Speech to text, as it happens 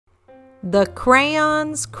The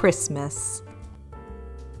Crayons Christmas.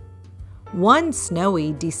 One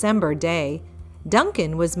snowy December day,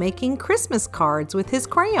 Duncan was making Christmas cards with his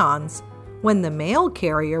crayons when the mail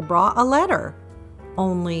carrier brought a letter.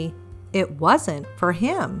 Only it wasn't for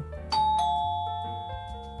him.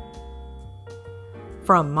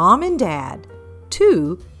 From Mom and Dad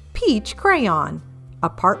to Peach Crayon,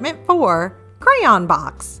 Apartment 4, Crayon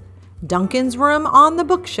Box, Duncan's room on the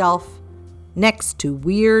bookshelf, next to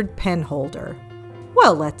weird pen holder.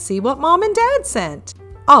 Well, let's see what Mom and Dad sent.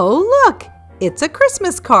 Oh, look, it's a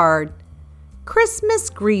Christmas card. Christmas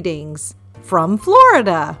greetings from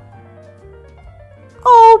Florida.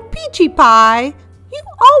 Oh, Peachy Pie, you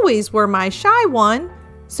always were my shy one,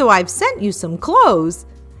 so I've sent you some clothes.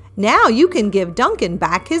 Now you can give Duncan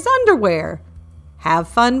back his underwear. Have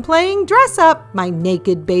fun playing dress up, my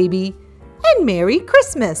naked baby, and Merry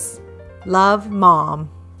Christmas. Love,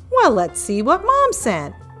 Mom. Well, let's see what Mom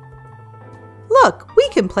sent. Look, we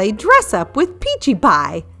can play dress up with Peachy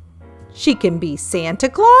Pie. She can be Santa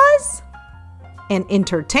Claus, an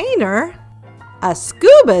entertainer, a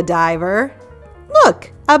scuba diver.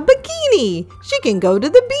 Look, a bikini. She can go to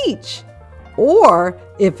the beach. Or,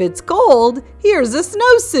 if it's cold, here's a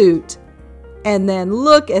snowsuit. And then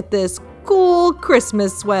look at this cool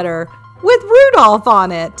Christmas sweater with Rudolph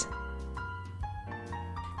on it.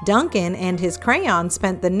 Duncan and his crayons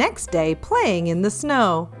spent the next day playing in the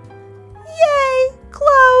snow. Yay,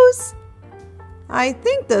 clothes! I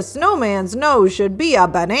think the snowman's nose should be a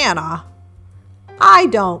banana. I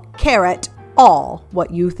don't care at all what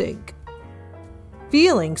you think.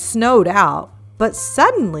 Feeling snowed out, but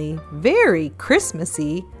suddenly very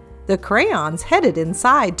Christmassy, the crayons headed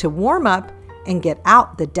inside to warm up and get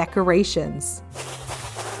out the decorations.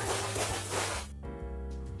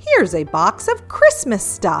 Here's a box of Christmas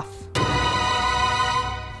stuff.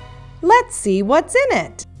 Let's see what's in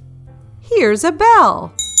it. Here's a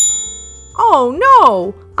bell. Oh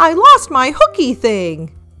no, I lost my hooky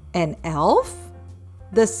thing. An elf?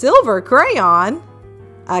 The silver crayon?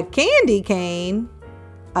 A candy cane?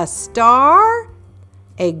 A star?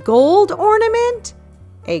 A gold ornament?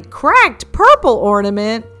 A cracked purple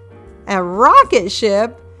ornament? A rocket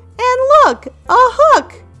ship? And look, a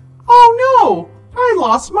hook! Oh no! I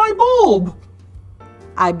lost my bulb!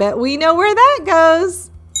 I bet we know where that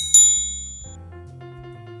goes.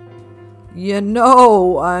 You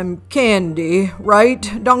know I'm candy,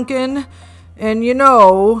 right, Duncan? And you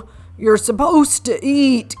know you're supposed to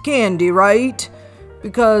eat candy, right?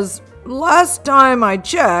 Because last time I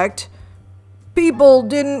checked, people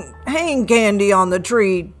didn't hang candy on the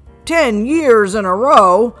tree 10 years in a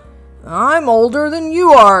row. I'm older than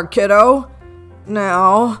you are, kiddo.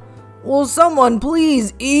 Now, will someone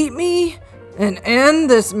please eat me and end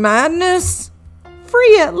this madness?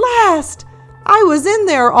 Free at last! I was in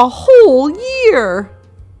there a whole year.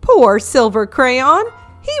 Poor silver crayon.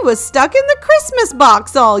 He was stuck in the Christmas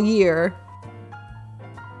box all year.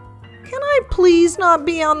 Can I please not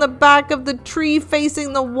be on the back of the tree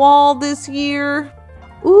facing the wall this year?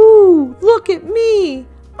 Ooh, look at me.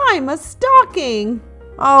 I'm a stocking.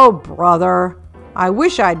 Oh, brother. I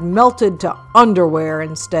wish I'd melted to underwear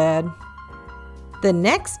instead. The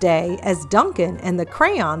next day, as Duncan and the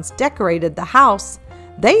crayons decorated the house,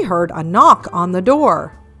 they heard a knock on the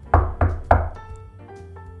door.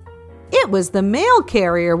 It was the mail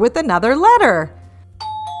carrier with another letter.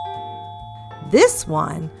 This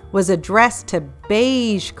one was addressed to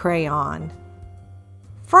Beige Crayon.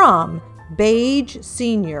 From Beige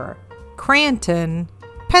Senior, Cranton,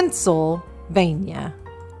 Pennsylvania.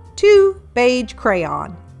 To Beige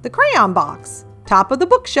Crayon, the Crayon Box, top of the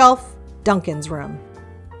bookshelf, Duncan's room.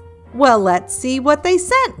 Well, let's see what they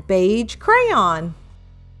sent Beige Crayon.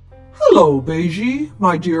 Hello, Beigey,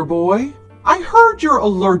 my dear boy. I heard you're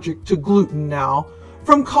allergic to gluten now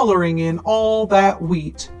from coloring in all that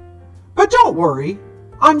wheat. But don't worry,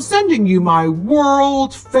 I'm sending you my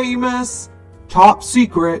world-famous,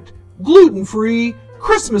 top-secret, gluten-free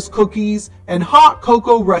Christmas cookies and hot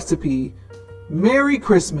cocoa recipe. Merry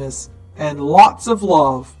Christmas and lots of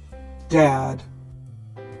love, Dad.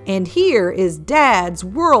 And here is Dad's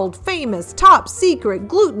world-famous, top-secret,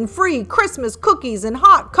 gluten-free Christmas cookies and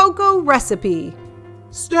hot cocoa recipe.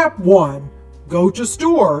 Step 1. Go to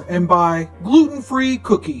store and buy gluten-free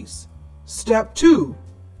cookies. Step 2.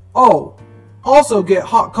 Oh, also get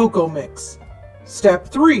hot cocoa mix. Step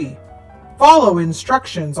 3. Follow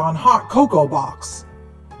instructions on hot cocoa box.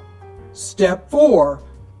 Step 4.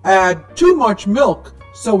 Add too much milk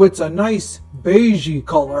so it's a nice beigey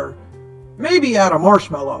color. Maybe add a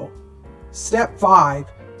marshmallow. Step 5.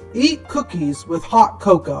 Eat cookies with hot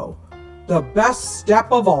cocoa. The best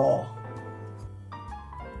step of all.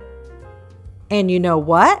 And you know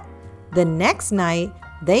what? The next night,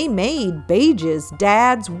 they made Beige's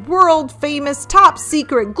dad's world-famous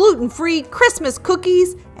top-secret gluten-free Christmas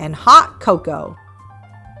cookies and hot cocoa.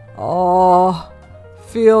 Oh,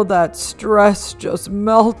 feel that stress just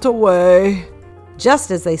melt away.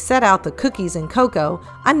 Just as they set out the cookies and cocoa,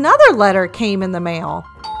 another letter came in the mail.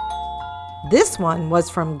 This one was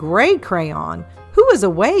from Gray Crayon, who was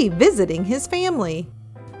away visiting his family.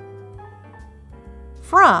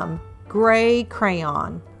 From Gray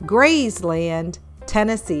Crayon, Graysland,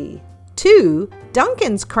 Tennessee, to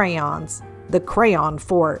Duncan's Crayons, the Crayon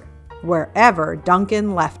Fort, wherever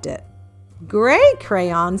Duncan left it. Gray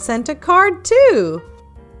Crayon sent a card too.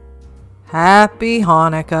 Happy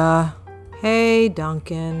Hanukkah. Hey,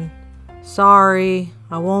 Duncan. Sorry,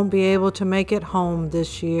 I won't be able to make it home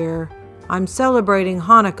this year. I'm celebrating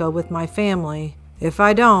Hanukkah with my family. If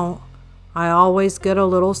I don't, I always get a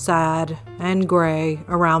little sad and gray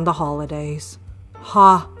around the holidays.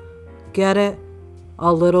 Ha, get it?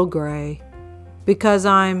 A little gray. Because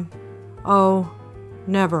oh,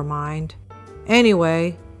 never mind.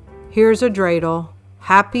 Anyway, here's a dreidel.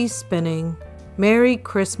 Happy spinning. Merry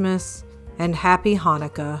Christmas and Happy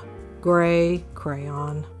Hanukkah. Gray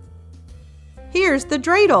Crayon. Here's the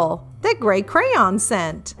dreidel that Gray Crayon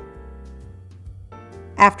sent.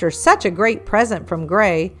 After such a great present from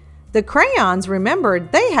Gray, the Crayons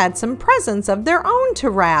remembered they had some presents of their own to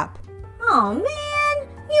wrap. Oh man,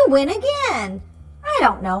 you win again. I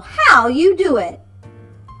don't know how you do it.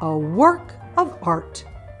 A work of art,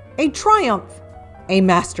 a triumph, a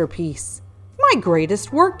masterpiece, my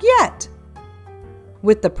greatest work yet.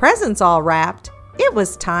 With the presents all wrapped, it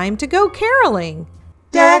was time to go caroling.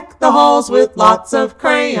 Deck the halls with lots of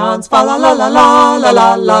crayons, fa la la la la la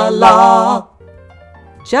la la la.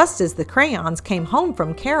 Just as the Crayons came home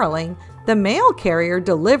from caroling, the mail carrier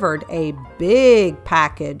delivered a big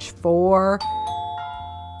package for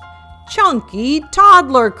Chunky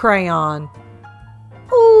Toddler Crayon.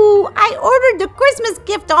 Ooh, I ordered the Christmas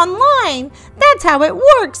gift online. That's how it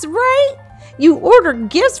works, right? You order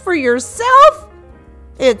gifts for yourself?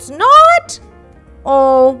 It's not?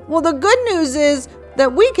 Oh, well, the good news is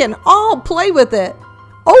that we can all play with it.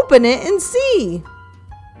 Open it and see.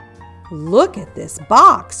 Look at this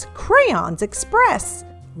box, Crayons Express.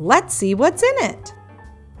 Let's see what's in it.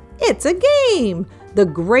 It's a game, the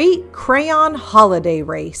Great Crayon Holiday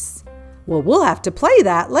Race. Well, we'll have to play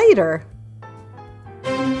that later.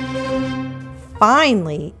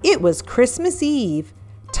 Finally, it was Christmas Eve.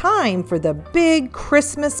 Time for the big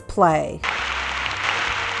Christmas play.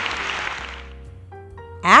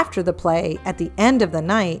 After the play, at the end of the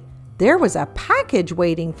night, there was a package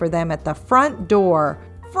waiting for them at the front door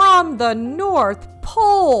from the North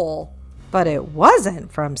Pole. But it wasn't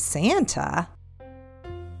from Santa.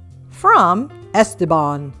 From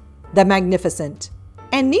Esteban, the Magnificent,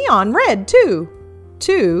 and Neon Red too,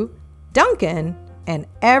 to Duncan and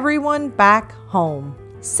everyone back home,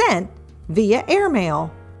 sent via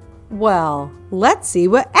airmail. Well, let's see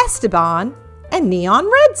what Esteban and Neon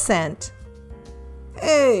Red sent.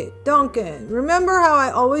 Hey, Duncan, remember how I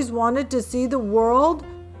always wanted to see the world?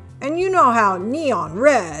 And you know how Neon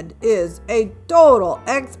Red is a total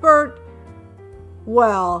expert?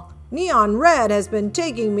 Well, Neon Red has been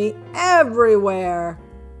taking me everywhere.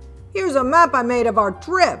 Here's a map I made of our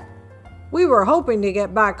trip. We were hoping to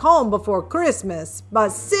get back home before Christmas, but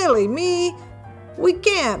silly me, we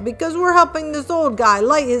can't because we're helping this old guy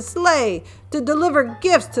light his sleigh to deliver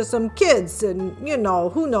gifts to some kids and,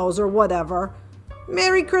 who knows or whatever.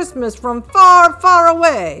 Merry Christmas from far, far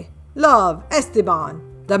away. Love, Esteban,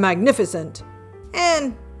 the Magnificent,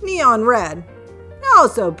 and Neon Red,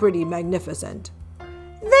 also pretty magnificent.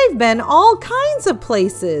 They've been all kinds of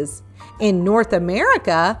places. In North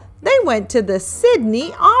America, they went to the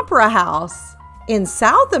Sydney Opera House. In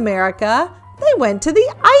South America, they went to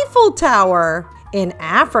the Eiffel Tower. In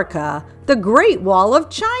Africa, the Great Wall of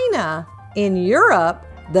China. In Europe,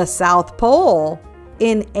 the South Pole.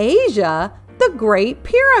 In Asia, the Great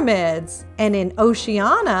Pyramids. And in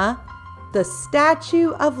Oceania, the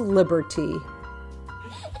Statue of Liberty.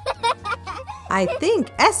 I think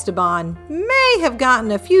Esteban may have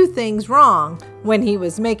gotten a few things wrong when he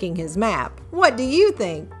was making his map. What do you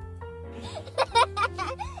think?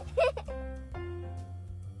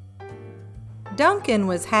 Duncan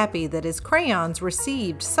was happy that his crayons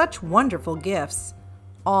received such wonderful gifts.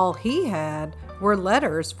 All he had were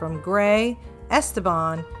letters from Gray,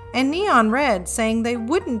 Esteban, and Neon Red saying they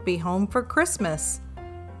wouldn't be home for Christmas.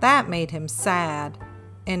 That made him sad,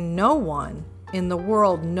 and no one in the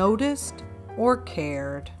world noticed or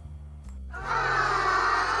cared.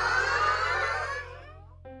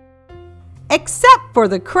 except for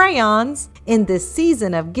the crayons. In this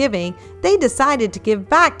season of giving, they decided to give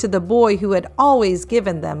back to the boy who had always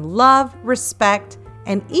given them love, respect,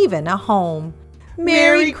 and even a home.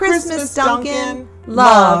 Merry Christmas, Duncan.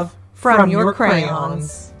 Love from your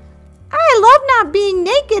crayons. I love not being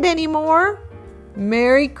naked anymore.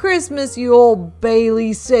 Merry Christmas, you old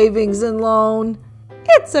Bailey Savings and Loan.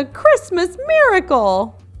 It's a Christmas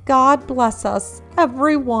miracle. God bless us,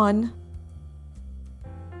 everyone.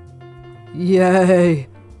 Yay,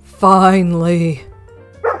 finally.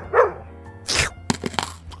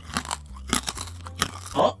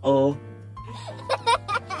 Uh-oh.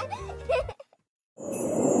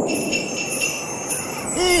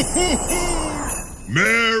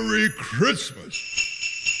 Merry Christmas!